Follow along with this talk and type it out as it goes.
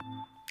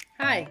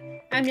Hi,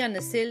 I'm Janne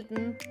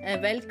Silden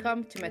and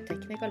welcome to my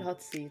technical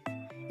hot seat.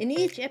 In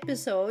each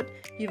episode,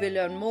 you will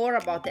learn more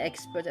about the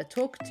expert I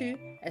talk to,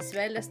 as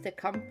well as the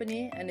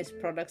company and its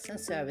products and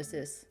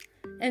services.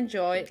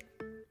 Enjoy!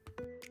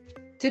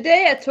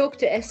 Today I talk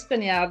to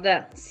Espen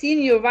Gjerde,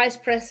 Senior Vice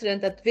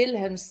President at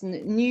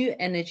Wilhelmsen New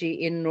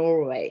Energy in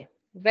Norway.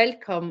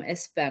 Welcome,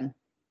 Espen.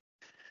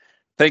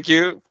 Thank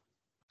you.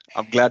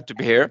 I'm glad to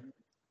be here.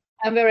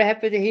 I'm very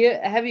happy to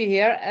have you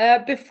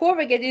here. Before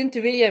we get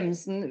into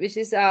Wilhelmsen, which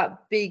is a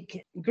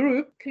big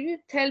group, could you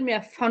tell me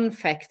a fun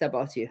fact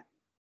about you?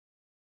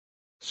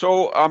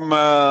 So I'm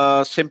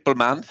a simple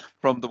man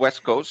from the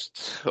west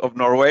coast of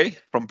Norway,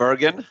 from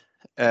Bergen.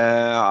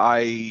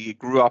 I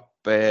grew up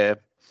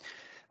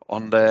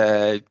on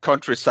the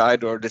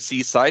countryside or the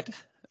seaside.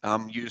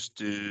 I'm used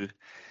to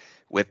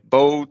with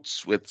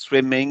boats, with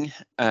swimming,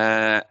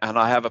 and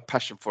I have a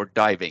passion for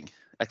diving,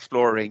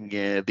 exploring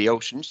the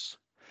oceans.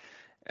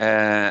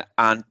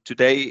 And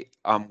today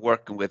I'm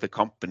working with a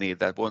company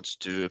that wants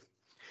to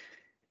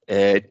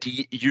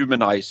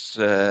dehumanize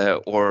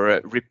or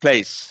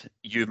replace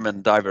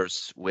human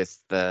divers with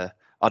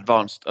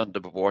advanced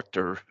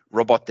underwater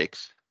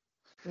robotics.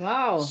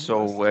 Wow.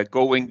 So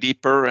going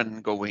deeper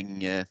and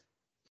going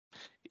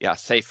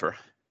safer.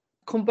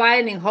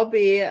 Combining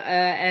hobby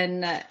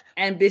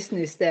and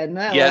business then,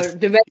 Yes. or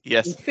development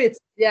Yes. fits.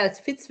 Yeah, it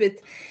fits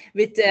with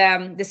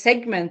the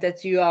segment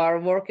that you are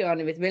working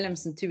on with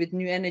Wilhelmsen too, with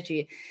New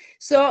Energy.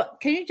 So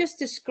can you just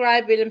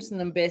describe Wilhelmsen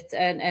a bit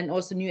and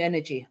also New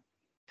Energy?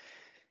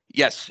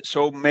 Yes,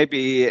 so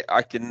maybe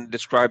I can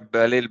describe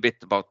a little bit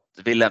about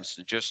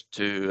Wilhelmsen just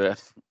to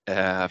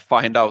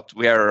find out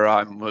where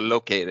I'm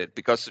located,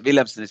 because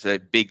Wilhelmsen is a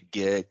big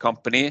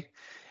company.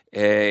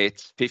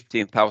 It's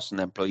 15,000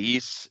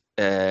 employees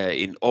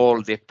in all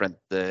different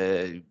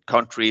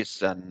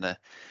countries and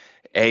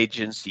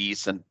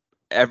agencies, and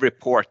every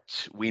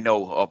port we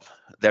know of,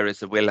 there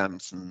is a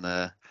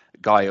Wilhelmsen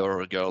guy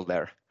or a girl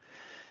there.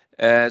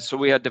 So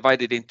we are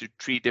divided into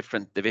three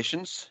different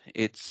divisions.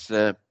 It's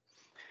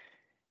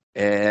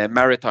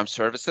maritime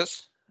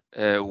services,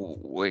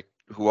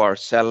 who are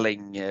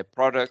selling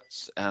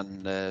products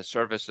and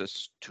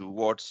services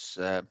towards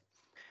the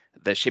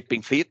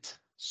shipping fleet.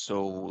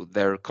 So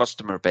their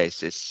customer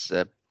base is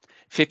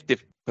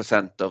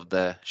 50% of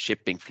the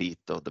shipping fleet,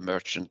 of the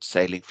merchant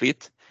sailing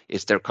fleet,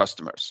 is their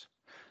customers.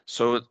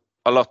 So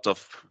a lot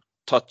of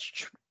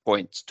touch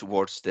points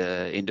towards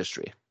the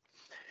industry.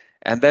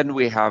 And then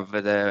we have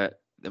the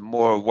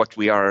more what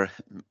we are,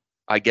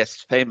 I guess,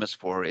 famous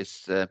for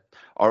is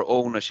our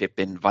ownership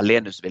in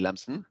Wallenius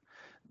Wilhelmsen,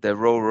 the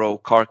ro-ro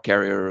car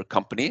carrier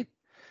company,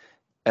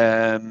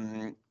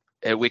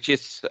 which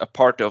is a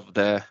part of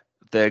the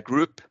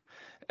group,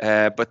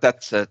 but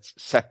that's a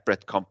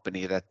separate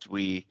company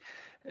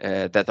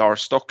that are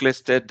stock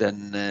listed,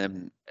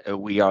 and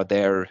we are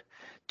there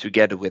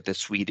together with the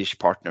Swedish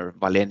partner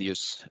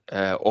Wallenius,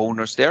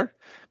 owners there.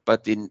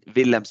 But in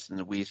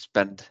Wilhelmsen, we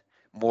spend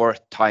more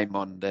time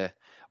on the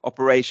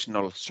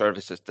operational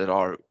services that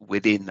are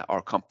within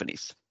our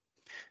companies,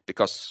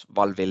 because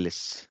Valvil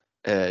is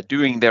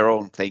doing their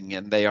own thing,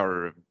 and they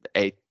are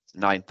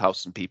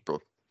 8,000-9,000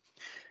 people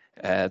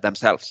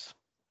themselves.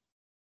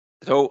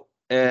 So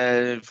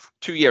 2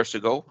 years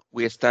ago,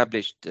 we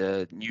established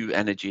a New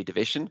Energy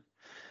division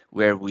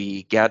where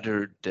we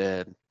gathered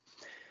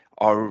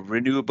our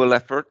renewable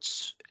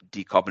efforts,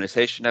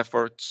 decarbonization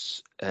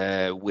efforts,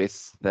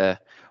 with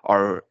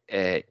our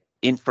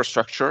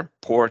infrastructure,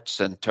 ports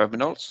and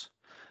terminals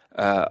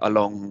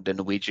along the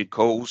Norwegian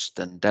coast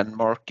and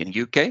Denmark and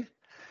UK,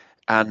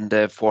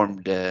 and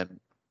formed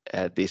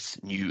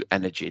this New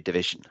Energy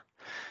division.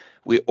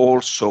 We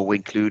also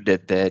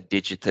included the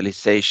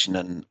digitalization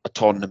and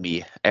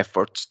autonomy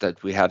efforts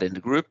that we had in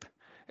the group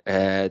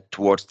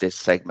towards this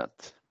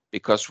segment,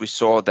 because we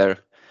saw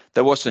there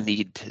was a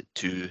need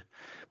to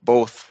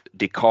both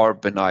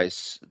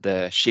decarbonize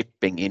the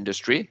shipping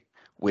industry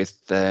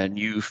with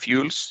new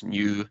fuels,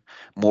 new,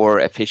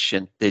 more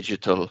efficient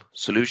digital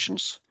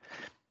solutions.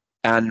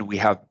 And we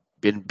have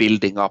been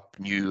building up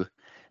new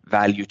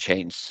value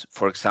chains,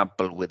 for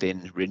example,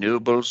 within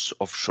renewables,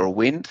 offshore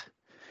wind,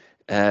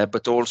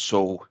 but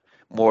also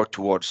more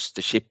towards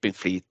the shipping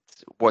fleet.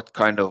 What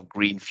kind of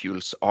green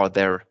fuels are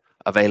there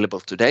available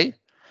today?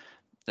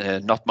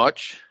 Not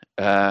much,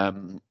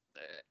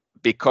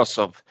 because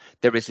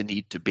there is a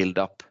need to build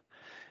up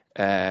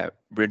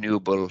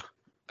renewable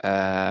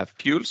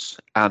fuels,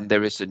 and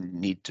there is a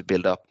need to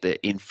build up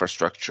the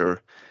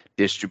infrastructure,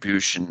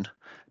 distribution,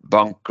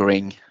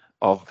 bunkering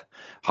of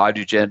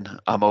hydrogen,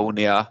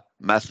 ammonia,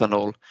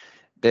 methanol.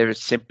 There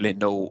is simply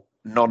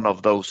none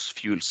of those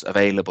fuels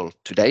available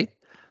today.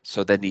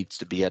 So there needs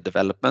to be a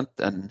development,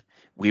 and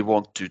we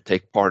want to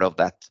take part of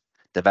that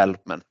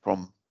development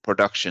from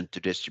production to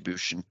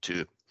distribution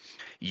to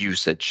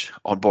usage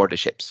on board the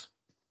ships.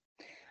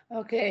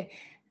 Okay,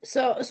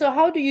 so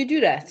how do you do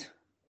that?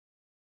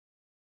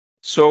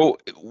 So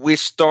we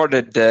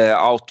started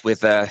out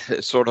with a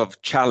sort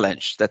of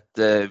challenge that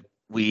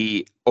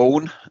we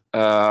own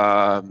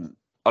a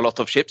lot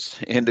of ships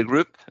in the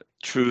group,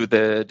 through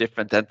the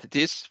different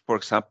entities, for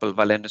example,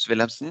 Wallenius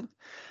Wilhelmsen,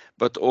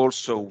 but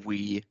also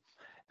we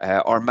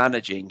are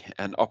managing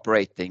and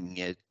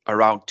operating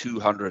around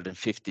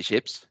 250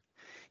 ships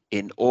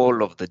in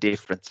all of the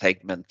different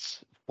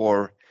segments.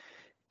 For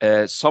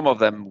some of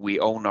them we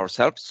own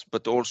ourselves,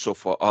 but also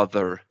for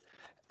other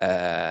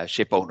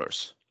ship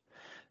owners.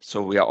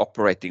 So we are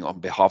operating on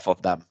behalf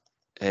of them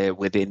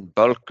within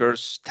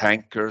bulkers,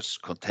 tankers,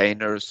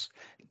 containers,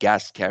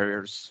 gas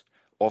carriers,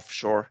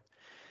 offshore.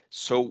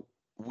 So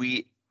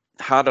we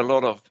had a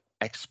lot of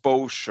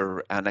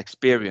exposure and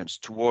experience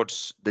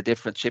towards the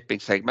different shipping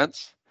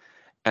segments,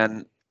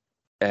 and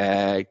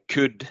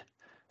could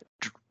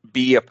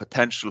be a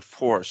potential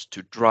force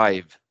to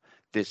drive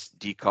this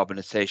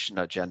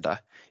decarbonization agenda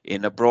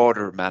in a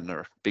broader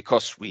manner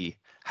because we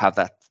have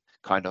that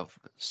kind of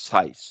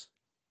size.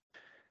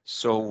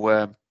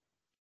 So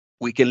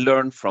we can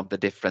learn from the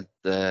different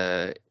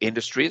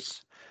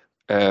industries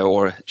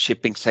or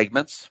shipping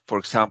segments. For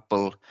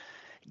example,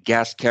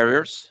 gas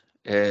carriers,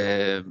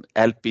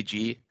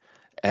 LPG,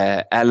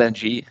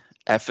 LNG,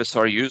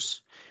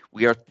 FSRUs.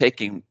 We are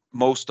taking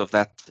most of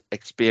that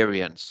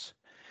experience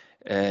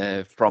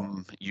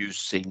from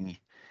using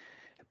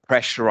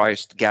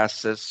pressurized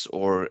gases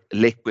or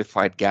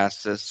liquefied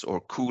gases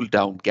or cool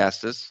down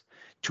gases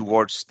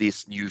towards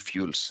these new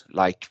fuels,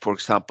 like, for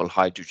example,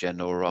 hydrogen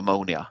or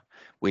ammonia,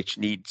 which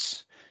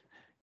needs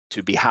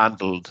to be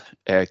handled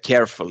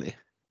carefully,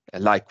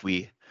 like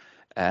we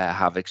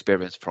have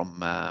experience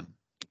from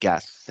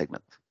gas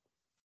segment.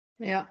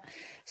 Yeah.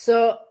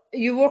 So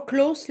you work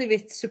closely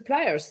with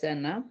suppliers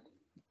then, huh?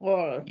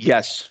 Or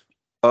yes,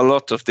 a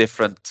lot of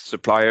different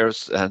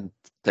suppliers and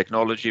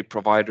technology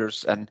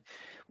providers, and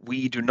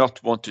we do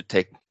not want to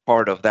take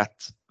part of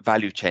that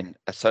value chain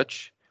as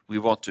such. We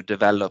want to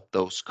develop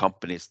those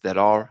companies that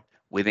are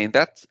within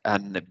that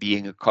and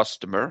being a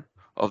customer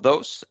of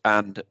those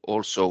and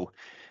also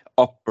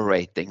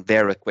operating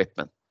their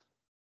equipment.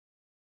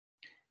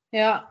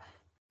 Yeah,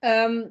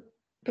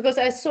 because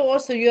I saw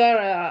also you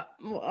are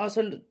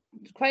also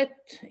quite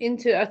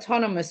into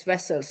autonomous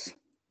vessels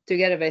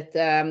together with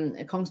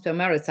Kongsberg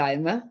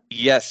Maritime. Huh?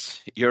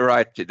 Yes, you're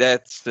right.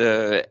 That's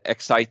the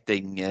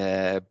exciting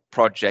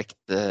project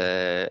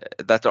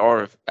that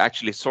are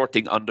actually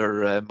sorting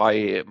under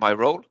my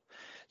role.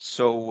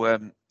 So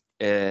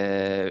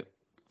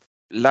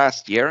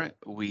last year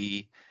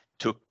we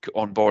took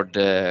on board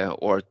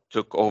or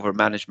took over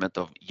management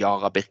of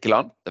Yara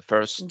Birkeland, the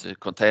first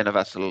container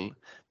vessel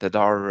that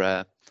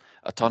are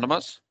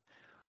autonomous.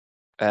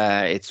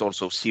 It's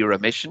also zero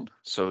emission,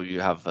 so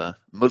you have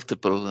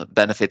multiple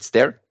benefits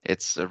there.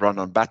 It's run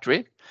on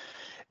battery.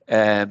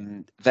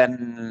 Then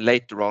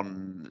later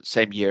on,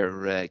 same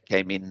year,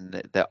 came in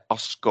the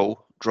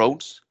ASCO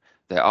drones,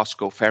 the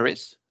ASCO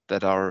ferries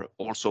that are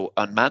also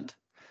unmanned.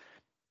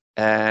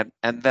 And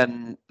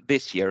then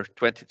this year,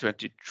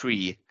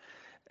 2023,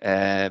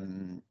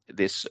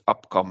 this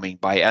upcoming,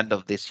 by end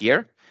of this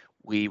year,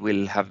 we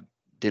will have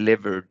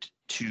delivered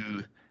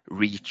 2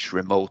 Reach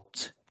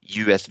Remote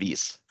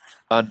USVs,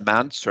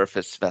 unmanned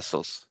surface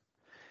vessels.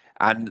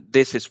 And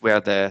this is where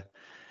the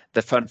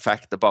fun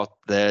fact about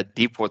the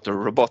deepwater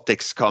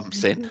robotics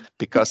comes in,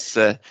 because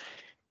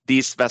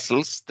these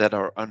vessels that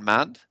are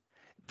unmanned,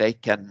 they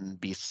can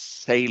be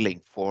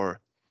sailing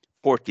for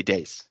 40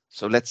 days.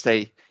 So let's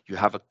say you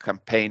have a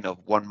campaign of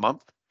 1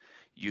 month,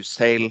 you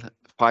sail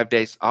 5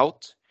 days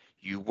out,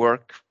 you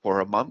work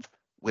for a month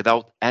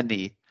without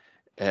any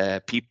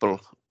people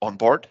on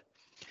board.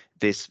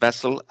 This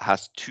vessel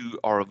has 2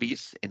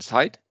 ROVs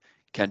inside,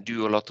 can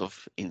do a lot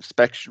of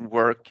inspection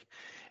work,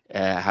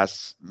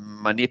 has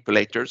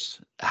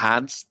manipulators,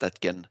 hands that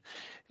can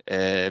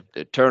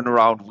turn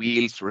around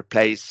wheels,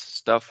 replace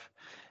stuff,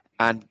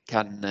 and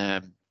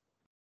can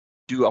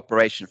do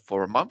operation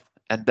for a month.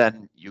 And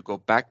then you go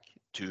back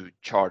to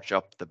charge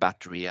up the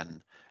battery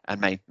and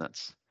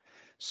maintenance.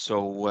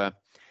 So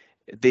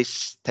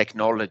this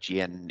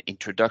technology and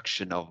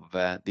introduction of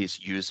these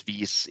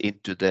USVs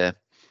into the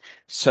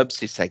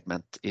subsea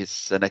segment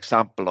is an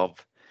example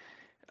of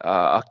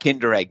a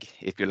Kinder egg,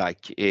 if you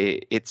like.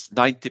 It's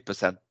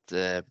 90%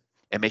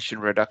 emission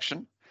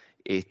reduction.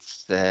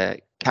 It's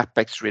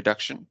capex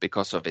reduction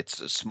because of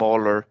its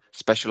smaller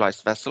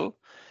specialized vessel.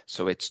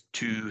 So it's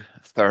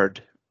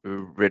 2/3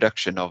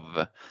 reduction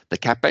of the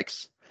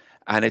capex,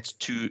 and it's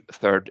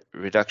 2/3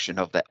 reduction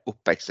of the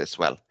opex as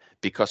well,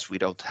 because we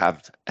don't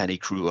have any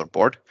crew on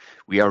board.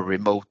 We are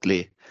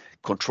remotely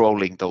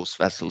controlling those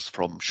vessels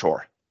from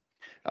shore.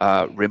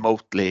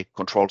 Remotely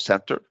control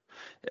center,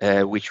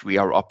 which we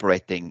are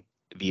operating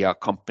via a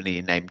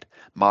company named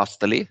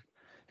Masterly,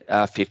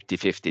 a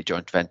 50-50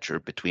 joint venture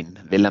between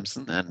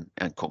Wilhelmsen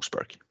and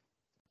Kongsberg.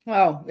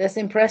 Wow, that's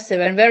impressive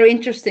and very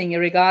interesting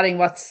regarding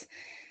what's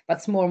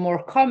more and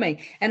more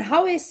coming. And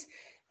how is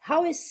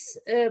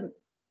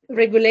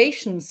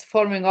regulations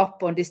following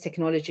up on this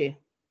technology?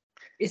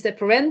 Is that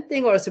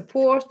preventing or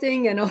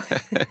supporting? You know,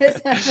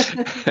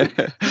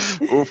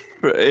 Oof,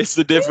 it's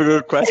a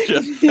difficult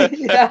question.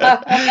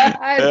 Yeah,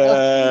 I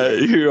know.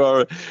 You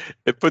are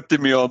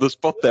putting me on the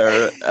spot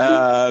there.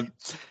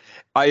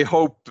 I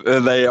hope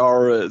they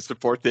are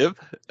supportive,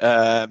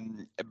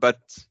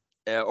 but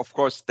of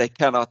course they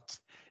cannot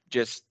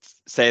just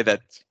say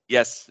that,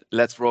 yes,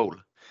 let's roll.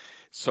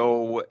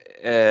 So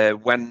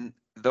when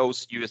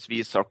those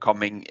USVs are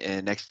coming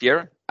next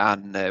year,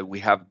 and we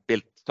have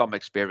built some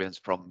experience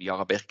from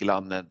Yara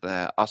Birkeland and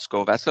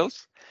ASCO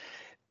vessels,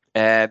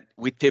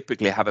 we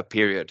typically have a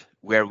period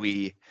where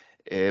we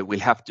will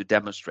have to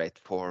demonstrate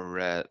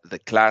for the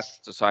class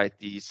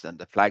societies and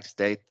the flag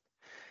state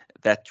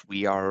that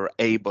we are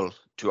able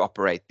to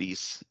operate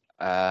these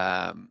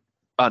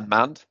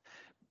unmanned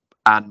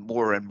and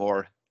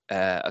more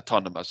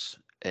autonomous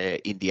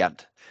in the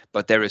end.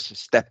 But there is a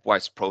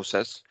stepwise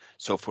process.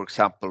 So, for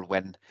example,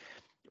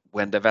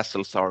 when the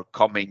vessels are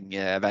coming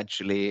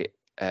eventually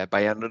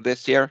by end of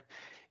this year,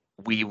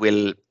 we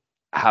will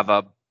have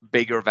a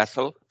bigger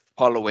vessel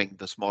following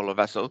the smaller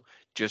vessel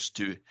just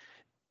to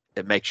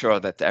make sure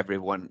that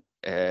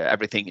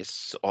everything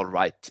is all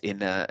right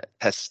in a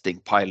testing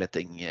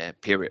piloting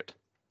period.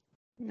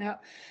 Yeah,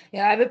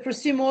 yeah. I would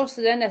presume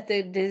also then that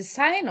the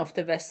design of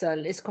the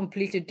vessel is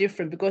completely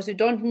different because you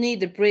don't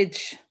need a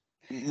bridge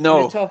on the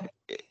No, top.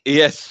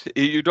 yes,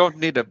 you don't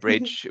need a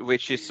bridge,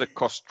 which is a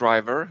cost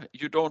driver.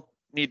 You don't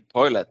need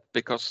toilet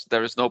because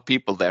there is no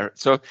people there.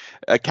 So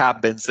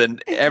cabins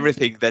and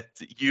everything that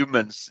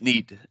humans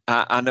need.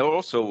 And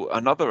also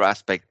another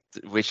aspect,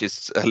 which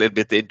is a little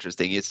bit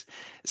interesting, is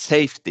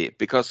safety.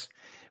 Because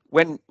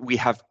when we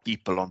have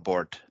people on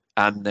board,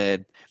 and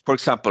for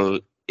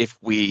example, if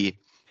we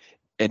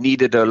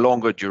needed a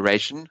longer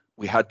duration,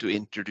 we had to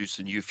introduce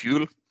a new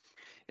fuel,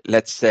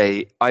 let's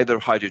say either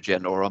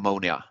hydrogen or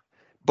ammonia.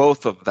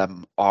 Both of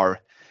them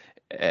are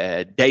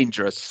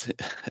dangerous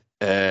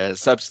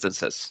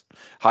substances.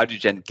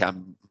 Hydrogen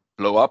can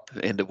blow up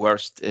in the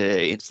worst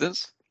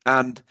instance,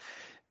 and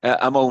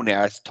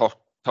ammonia is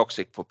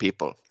toxic for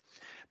people.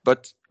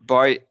 But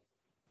by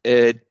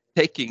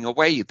taking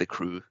away the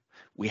crew,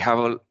 we have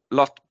a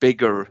lot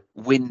bigger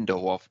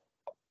window of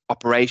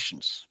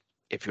operations,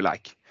 if you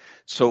like.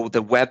 So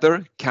the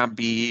weather can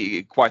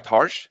be quite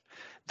harsh.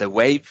 The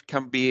wave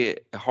can be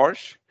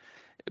harsh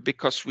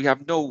because we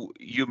have no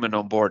human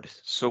on board.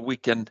 So we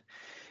can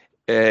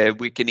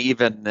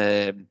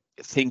even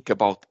think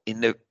about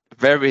in the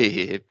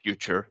very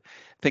future,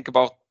 think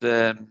about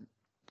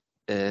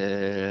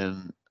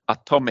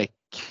atomic,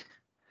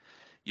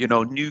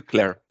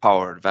 nuclear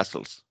powered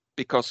vessels.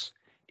 Because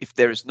if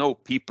there is no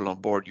people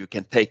on board, you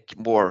can take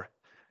more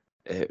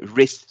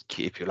risk,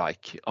 if you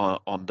like,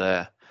 on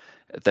the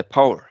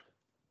power.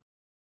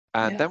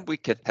 And then we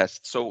can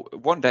test. So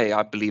one day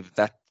I believe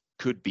that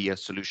could be a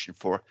solution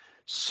for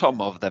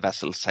some of the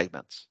vessel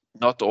segments.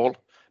 Not all,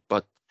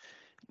 but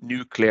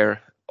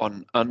nuclear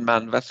on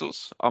unmanned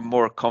vessels are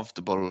more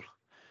comfortable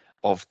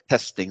of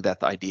testing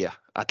that idea,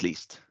 at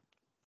least.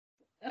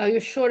 Are you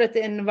sure that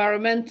the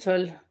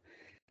environmental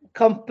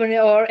company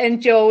or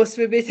NGOs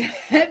will be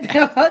happy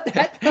about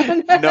that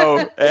one?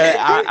 No,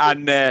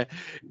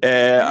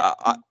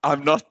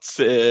 I'm not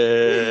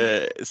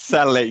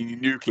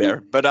selling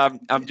nuclear, but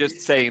I'm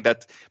just saying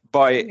that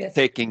by Yes.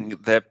 taking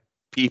the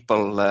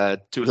people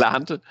to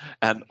land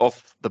and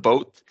off the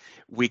boat,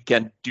 we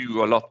can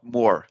do a lot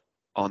more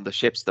on the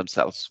ships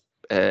themselves.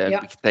 We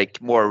can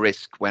take more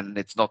risk when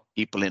it's not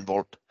people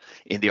involved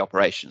in the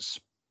operations.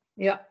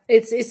 Yeah,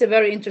 it's a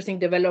very interesting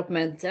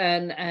development,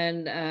 and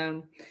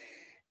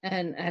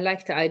I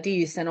like the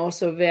ideas, and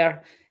also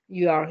where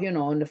you are,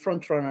 on the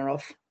front runner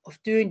of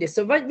doing this.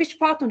 So, which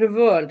part of the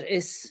world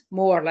is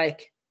more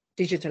like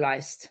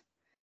digitalized?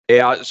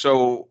 Yeah,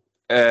 so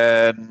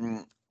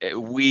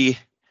we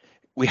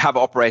have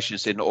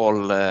operations in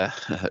all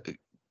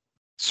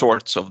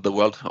sorts of the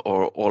world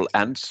or all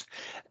ends,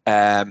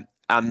 and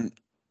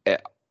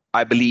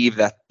I believe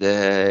that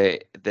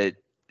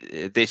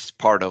this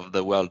part of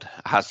the world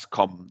has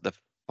come the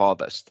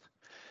farthest.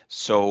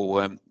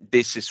 So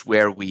this is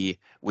where we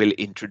will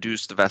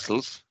introduce the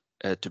vessels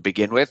to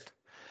begin with,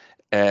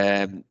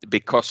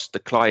 because the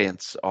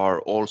clients are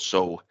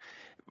also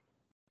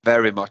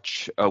very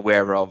much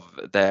aware of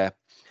the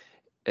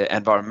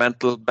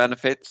environmental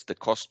benefits, the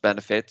cost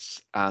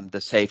benefits, and the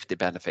safety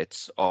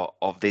benefits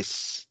of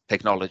this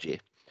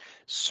technology.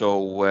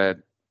 So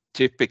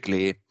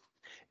typically,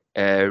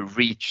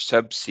 Reach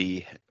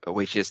Subsea,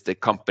 which is the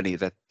company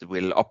that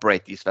will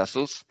operate these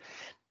vessels,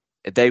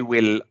 they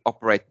will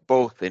operate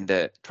both in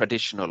the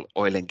traditional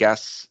oil and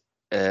gas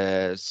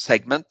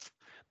segment,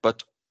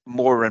 but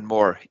more and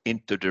more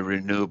into the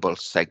renewable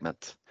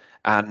segment.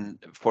 And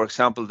for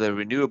example, the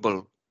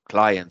renewable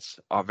clients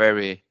are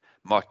very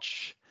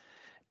much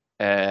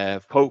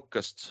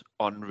focused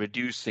on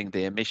reducing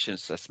the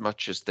emissions as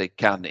much as they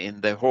can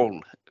in the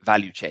whole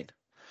value chain.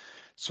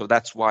 So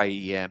that's why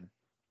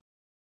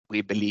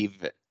we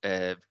believe,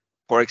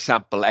 for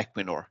example,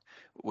 Equinor,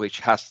 which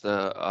has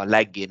a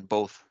leg in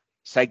both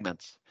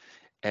segments,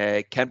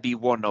 can be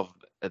one of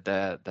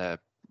the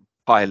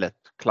pilot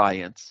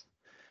clients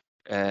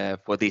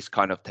for this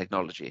kind of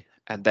technology.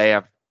 And they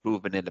have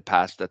proven in the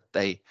past that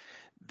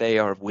they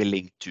are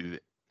willing to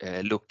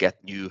look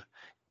at new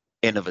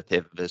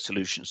innovative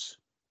solutions.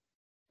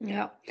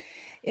 Yeah,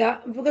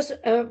 because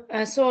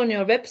I saw on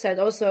your website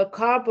also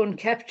carbon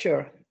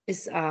capture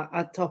is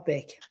a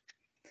topic.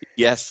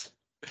 Yes,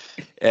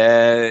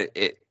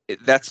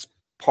 that's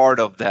part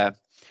of the,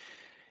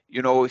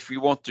 if we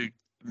want to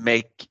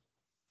make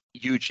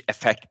huge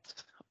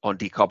effect on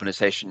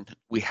decarbonization,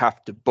 we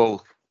have to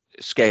both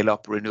scale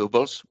up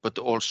renewables, but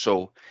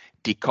also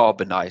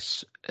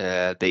decarbonize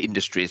the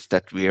industries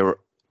that we are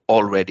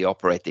already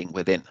operating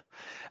within.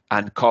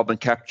 And carbon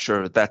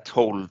capture, that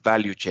whole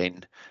value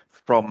chain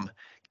from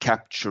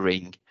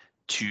capturing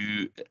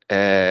to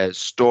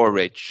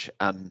storage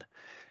and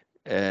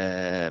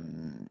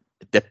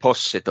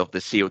deposit of the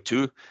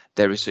CO2,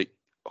 there is a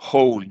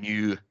whole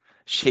new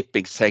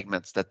shipping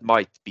segments that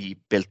might be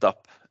built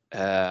up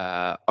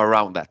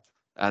around that.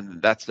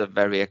 And that's a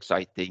very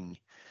exciting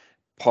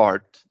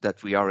part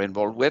that we are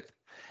involved with.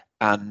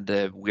 And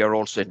we are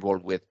also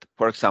involved with,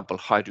 for example,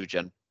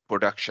 hydrogen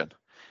production,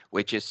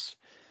 which is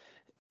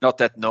not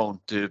that known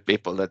to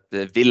people, that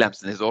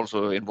Wilhelmsen is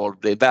also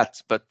involved in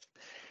that. But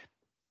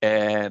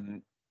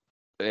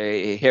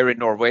here in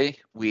Norway,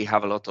 we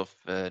have a lot of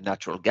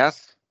natural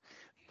gas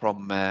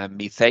from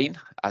methane.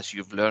 As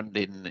you've learned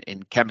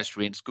in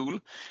chemistry in school,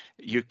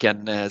 you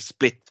can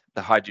split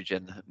the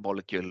hydrogen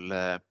molecule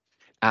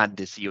and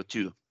the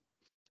CO2.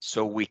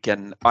 So we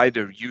can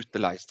either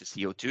utilize the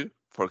CO2,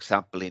 for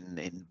example,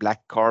 in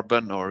black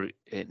carbon or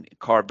in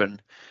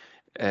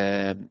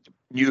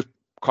new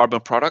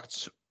carbon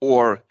products,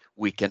 or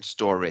we can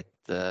store it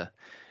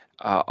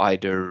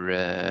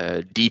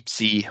either deep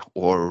sea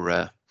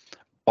or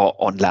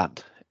on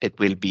land. It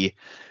will be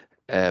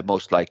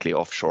most likely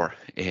offshore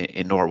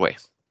in Norway.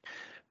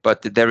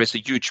 But there is a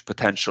huge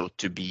potential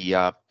to be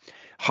a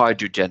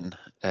hydrogen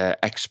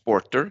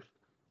exporter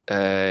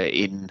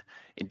in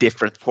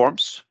different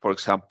forms, for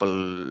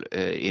example,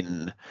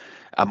 in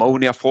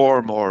ammonia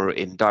form or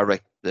in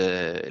direct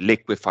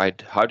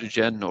liquefied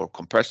hydrogen or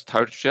compressed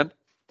hydrogen.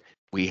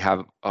 We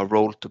have a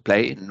role to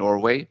play in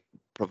Norway,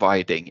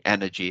 providing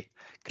energy,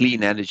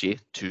 clean energy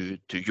to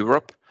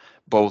Europe,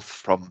 both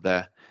from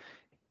the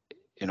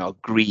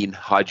green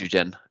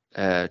hydrogen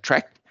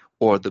track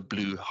or the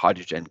blue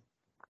hydrogen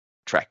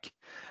track.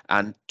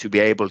 And to be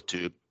able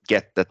to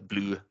get that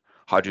blue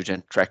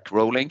hydrogen track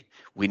rolling,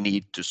 we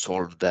need to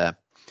solve the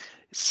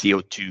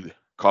CO2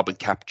 carbon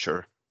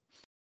capture.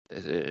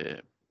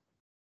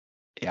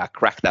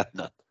 Crack that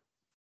nut.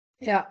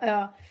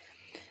 Yeah.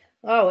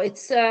 Oh,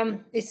 it's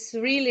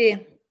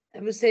really, I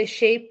would say,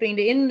 shaping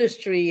the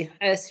industry,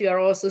 as you are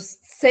also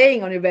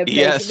saying on your webpage.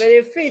 Yes. But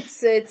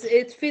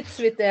it fits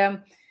with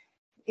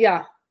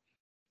yeah.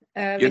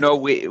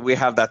 We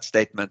have that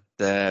statement,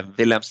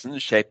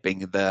 Wilhelmsen shaping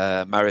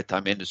the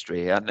maritime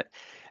industry, and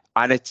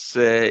it's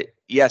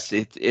yes,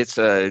 it's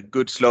a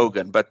good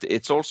slogan, but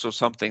it's also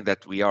something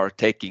that we are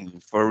taking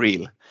for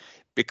real,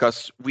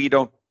 because we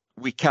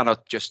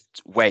cannot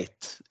just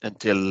wait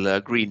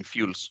until green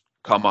fuels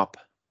come up.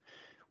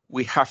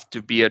 We have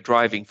to be a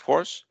driving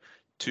force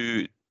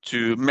to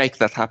make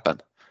that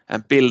happen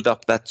and build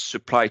up that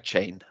supply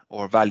chain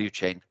or value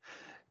chain,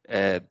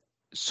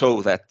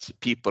 so that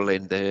people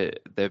in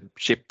the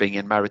shipping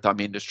and maritime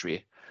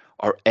industry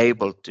are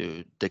able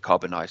to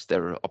decarbonize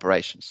their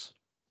operations.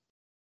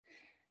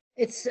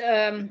 It's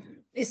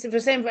the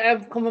same.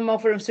 I've come more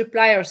from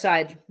supplier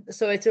side,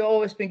 so it's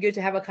always been good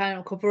to have a kind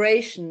of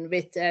cooperation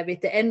with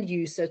the end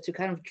user to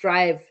kind of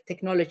drive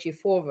technology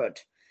forward.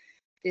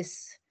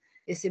 This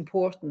is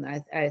important,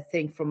 I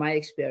think, from my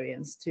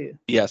experience too.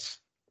 Yes,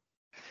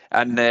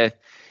 and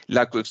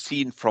like we've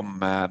seen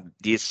from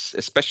this,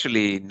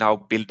 especially now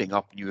building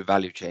up new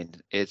value chain,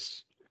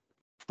 is,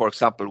 for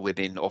example,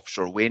 within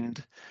offshore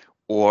wind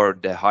or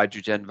the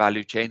hydrogen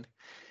value chain,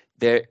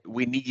 there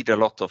we need a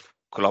lot of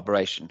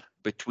collaboration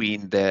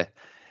between the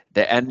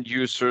end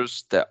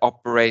users, the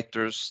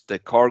operators, the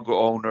cargo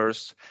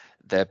owners,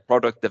 the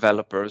product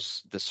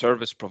developers, the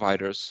service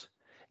providers,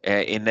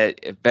 in a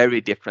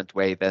very different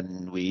way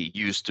than we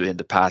used to in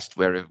the past,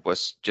 where it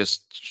was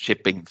just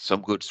shipping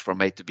some goods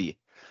from A to B.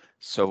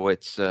 So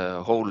it's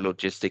a whole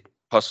logistic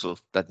puzzle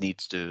that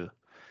needs to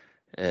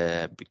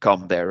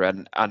become there,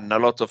 and a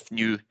lot of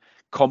new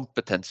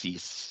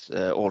competencies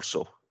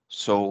also.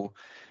 So,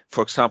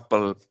 for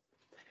example,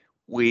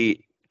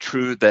 we,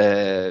 through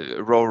the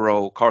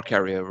Ro-Ro car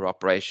carrier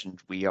operation,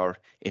 we are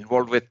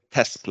involved with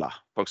Tesla,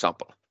 for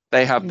example.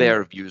 They have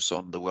their views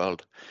on the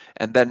world.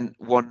 And then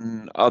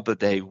one other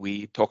day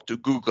we talked to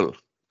Google.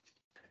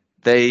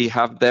 They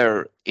have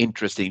their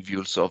interesting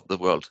views of the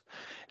world.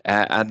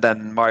 And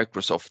then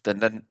Microsoft,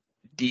 and then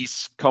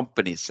these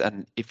companies.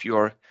 And if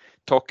you're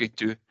talking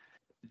to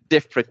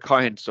different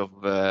kinds of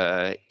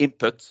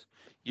input,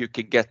 you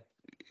can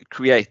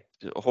create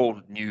whole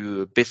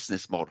new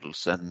business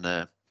models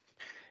and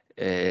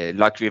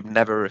like we've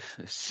never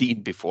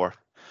seen before.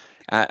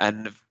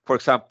 And for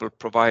example,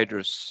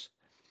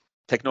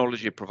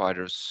 technology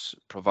providers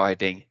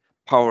providing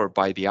power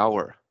by the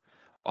hour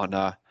on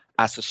a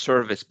as a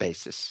service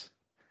basis.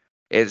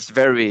 It's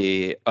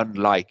very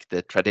unlike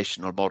the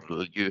traditional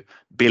model. You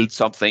build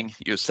something,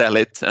 you sell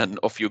it, and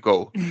off you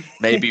go.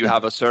 Maybe you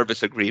have a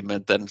service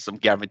agreement and some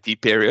guarantee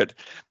period,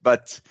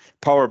 but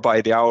power by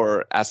the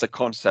hour as a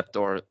concept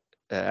or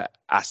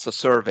as a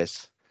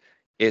service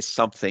is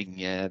something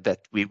that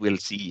we will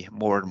see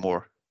more and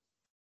more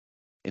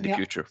in the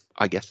future,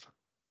 I guess.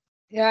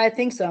 Yeah, I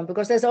think so,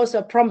 because there's also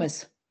a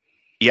promise.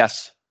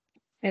 Yes.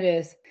 It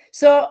is.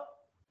 So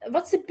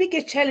what's the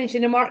biggest challenge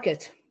in the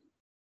market?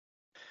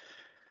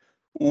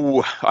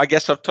 I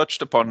guess I've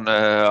touched upon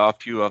a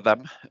few of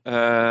them.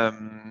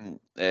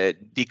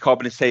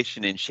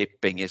 Decarbonization in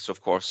shipping is,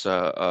 of course,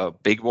 a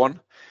big one.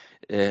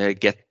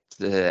 Get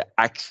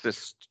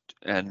access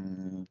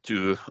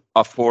to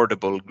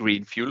affordable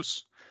green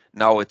fuels.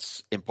 Now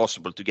it's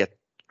impossible to get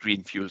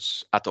green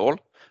fuels at all,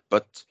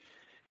 but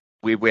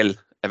we will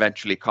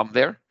eventually come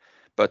there.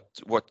 But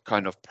what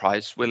kind of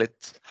price will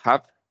it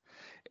have?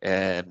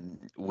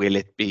 Will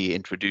it be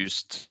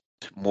introduced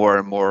more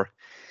and more,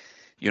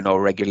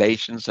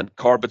 regulations and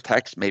carbon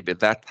tax? Maybe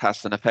that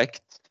has an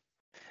effect,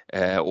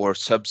 or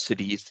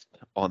subsidies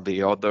on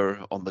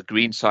the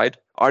green side.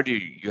 Or do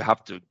you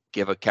have to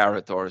give a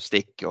carrot or a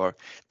stick or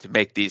to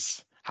make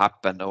these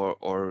happen,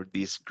 or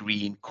these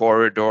green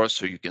corridors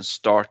so you can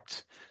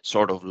start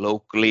sort of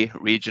locally,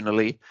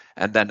 regionally,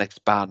 and then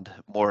expand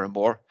more and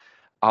more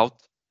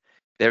out?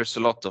 There's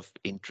a lot of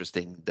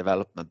interesting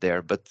development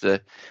there, but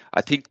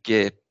I think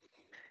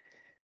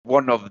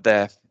one of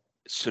the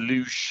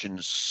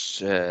solutions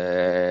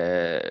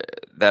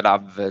that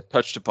I've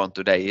touched upon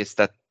today is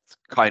that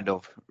kind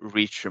of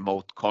reach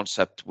remote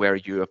concept where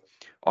you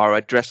are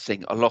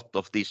addressing a lot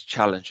of these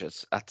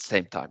challenges at the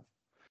same time.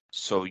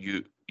 So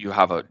you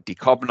have a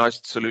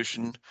decarbonized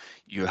solution,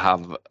 you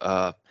have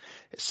a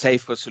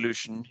safer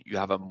solution, you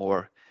have a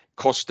more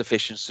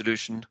cost-efficient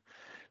solution.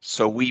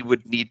 So we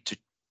would need to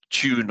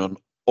tune on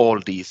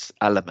all these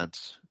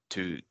elements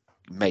to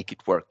make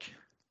it work.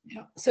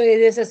 Yeah. So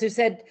it is, as you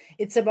said,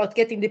 it's about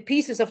getting the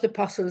pieces of the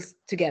puzzles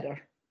together.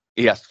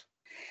 Yes.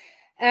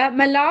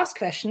 My last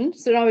question,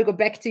 so now we go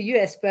back to you,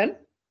 Espen.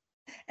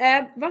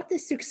 What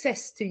is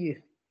success to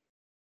you?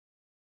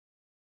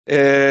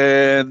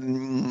 Is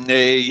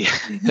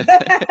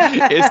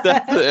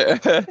that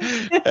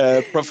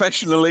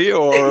professionally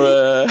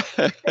or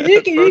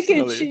you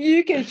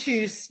can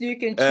choose.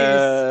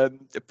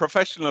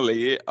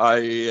 Professionally,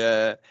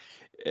 I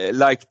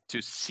like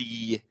to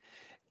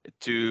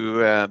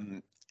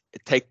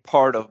take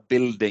part of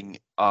building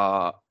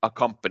a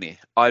company,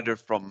 either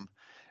from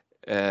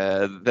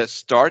the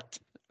start,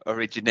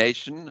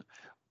 origination,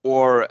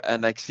 or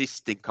an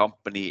existing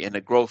company in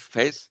a growth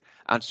phase,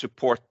 and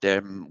support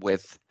them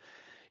with,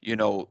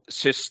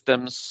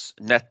 systems,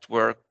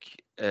 network,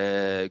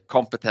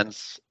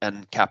 competence,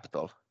 and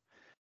capital.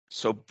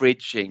 So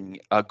bridging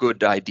a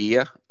good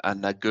idea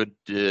and a good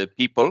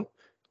people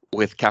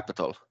with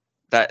capital.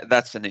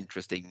 That's an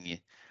interesting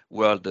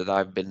world that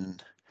I've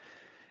been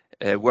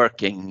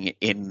working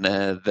in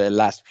the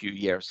last few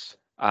years.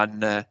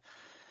 And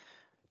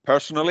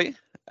personally,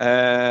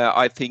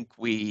 I think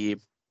we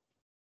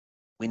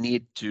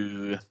need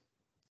to,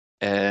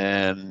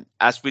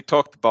 as we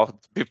talked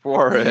about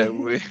before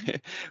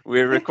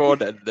we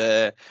recorded,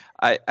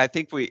 I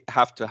think we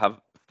have to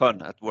have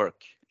fun at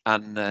work,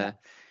 and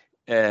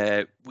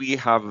we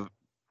have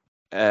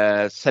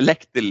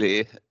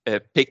selectively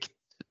picked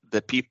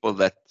the people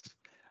that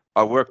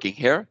are working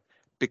here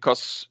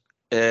because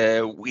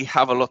we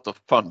have a lot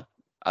of fun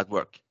at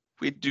work.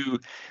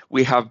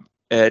 We have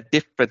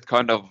different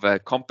kind of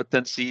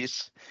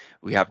competencies.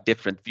 We have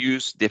different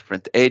views,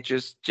 different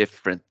ages,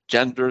 different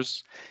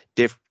genders,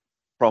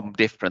 from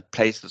different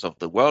places of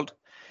the world,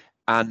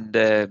 and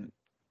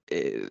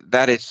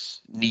that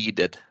is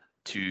needed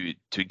to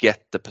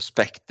get the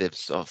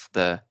perspectives of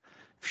the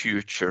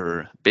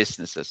future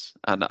businesses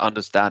and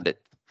understand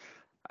it,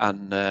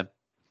 and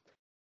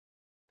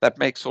that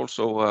makes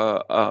also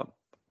a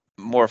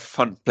more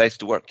fun place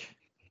to work.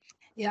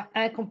 Yeah,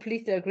 I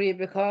completely agree,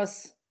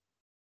 because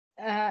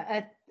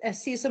I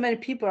see so many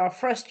people are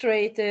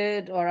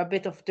frustrated or a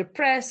bit of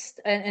depressed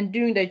and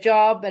doing their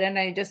job, and then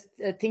I just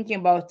thinking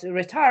about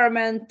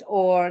retirement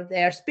or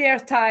their spare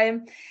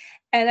time.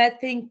 And I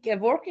think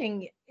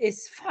working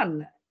is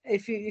fun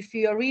if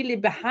you are really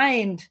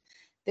behind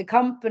the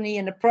company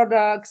and the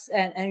products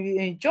and you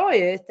enjoy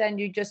it, and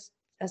you just,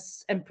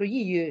 as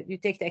employee, you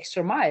take the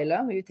extra mile,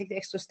 huh? You take the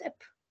extra step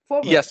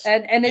forward. Yes.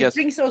 And it yes.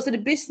 brings also the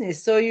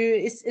business. So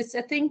it's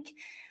I think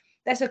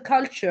there's a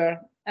culture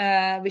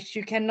which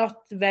you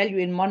cannot value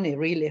in money,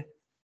 really.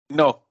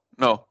 No.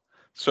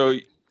 So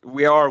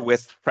we are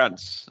with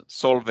friends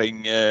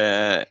solving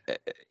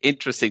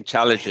interesting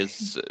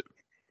challenges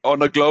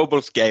on a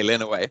global scale,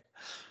 in a way.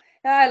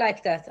 I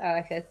like that.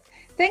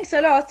 Thanks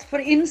a lot for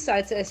the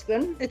insights,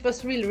 Espen. It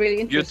was really, really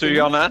interesting. You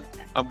too, Janne.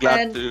 I'm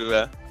glad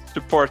to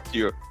support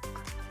you.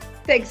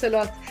 Thanks a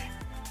lot.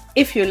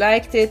 If you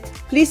liked it,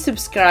 please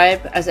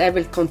subscribe, as I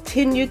will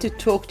continue to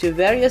talk to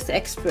various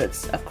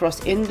experts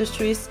across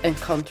industries and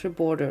country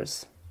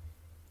borders.